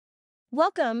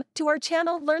Welcome to our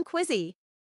channel Learnquizzy,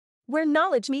 where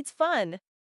knowledge meets fun.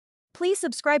 Please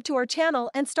subscribe to our channel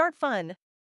and start fun.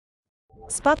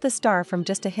 Spot the star from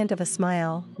just a hint of a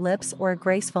smile, lips, or a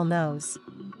graceful nose.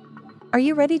 Are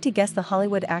you ready to guess the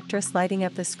Hollywood actress lighting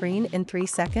up the screen in 3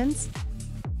 seconds?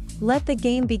 Let the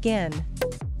game begin.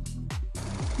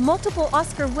 Multiple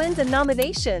Oscar wins and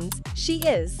nominations, she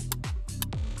is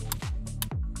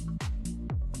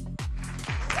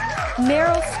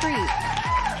Meryl Streep.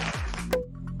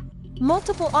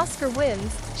 Multiple Oscar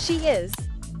wins, she is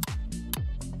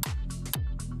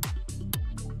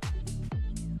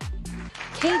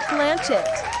Kate Blanchett.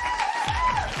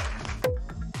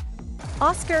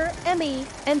 Oscar, Emmy,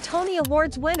 and Tony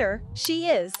Awards winner, she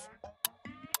is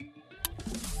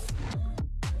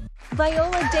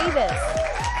Viola Davis.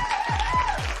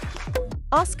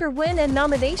 Oscar win and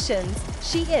nominations,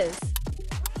 she is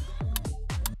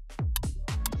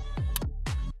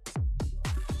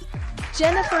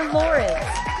Jennifer Lawrence.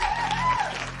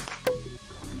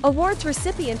 Awards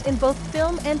recipient in both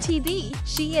film and TV,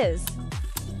 she is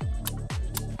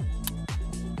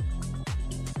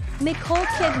Nicole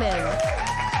Kidman.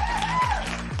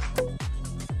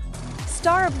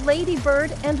 Star of Lady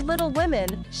Bird and Little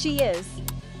Women, she is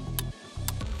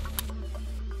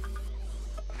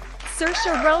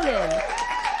Saoirse Ronan.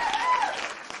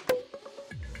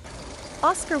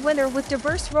 Oscar winner with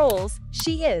diverse roles,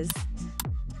 she is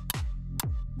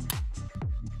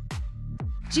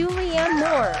Julianne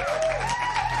Moore.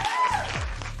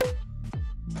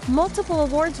 Multiple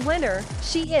awards winner,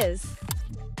 she is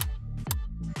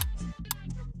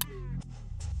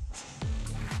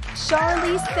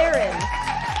Charlize Theron.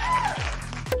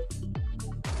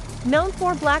 Known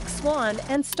for Black Swan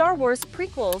and Star Wars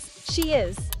prequels, she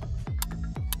is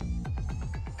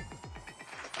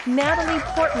Natalie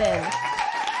Portman.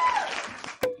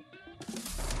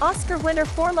 Oscar winner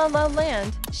for La La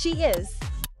Land, she is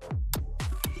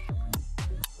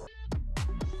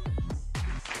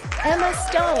Emma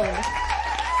Stone.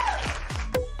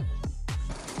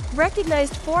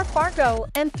 Recognized for Fargo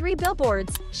and 3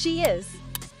 Billboards, she is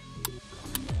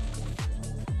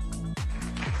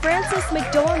Frances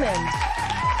McDormand.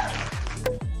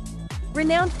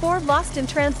 Renowned for Lost in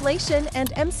Translation and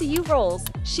MCU roles,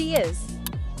 she is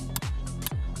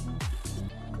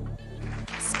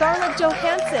Scarlett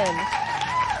Johansson.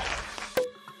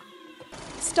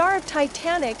 Star of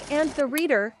Titanic and The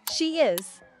Reader, she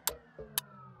is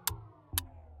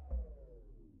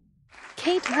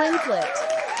Kate Winslet.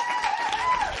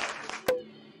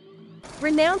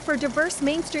 Renowned for diverse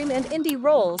mainstream and indie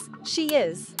roles, she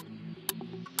is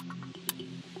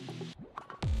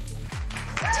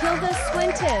Tilda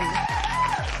Swinton.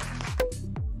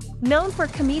 Known for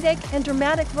comedic and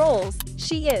dramatic roles,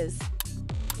 she is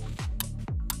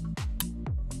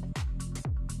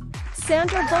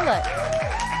Sandra Bullock.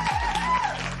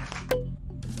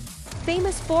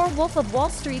 Famous for Wolf of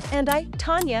Wall Street and I,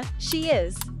 Tonya, she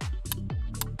is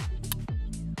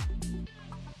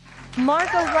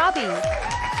Margot Robbie.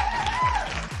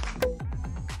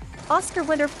 Oscar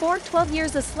winner for 12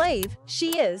 Years a Slave,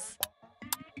 she is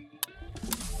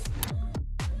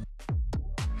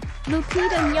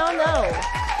Lupita Nyong'o.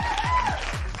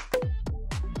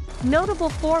 Notable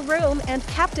for Room and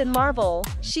Captain Marvel,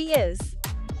 she is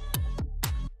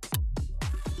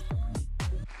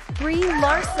Brie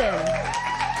Larson.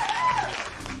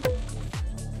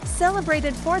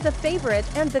 Celebrated for The Favorite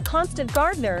and The Constant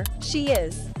Gardener, she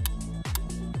is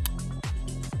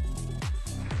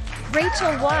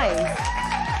Rachel Weisz.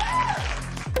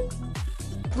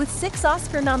 With 6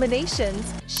 Oscar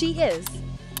nominations, she is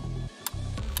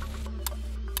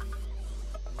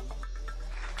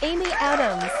Amy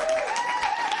Adams.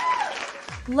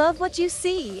 Love what you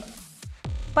see.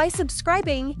 By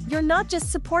subscribing, you're not just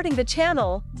supporting the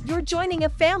channel, you're joining a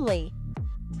family.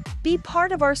 Be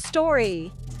part of our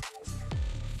story.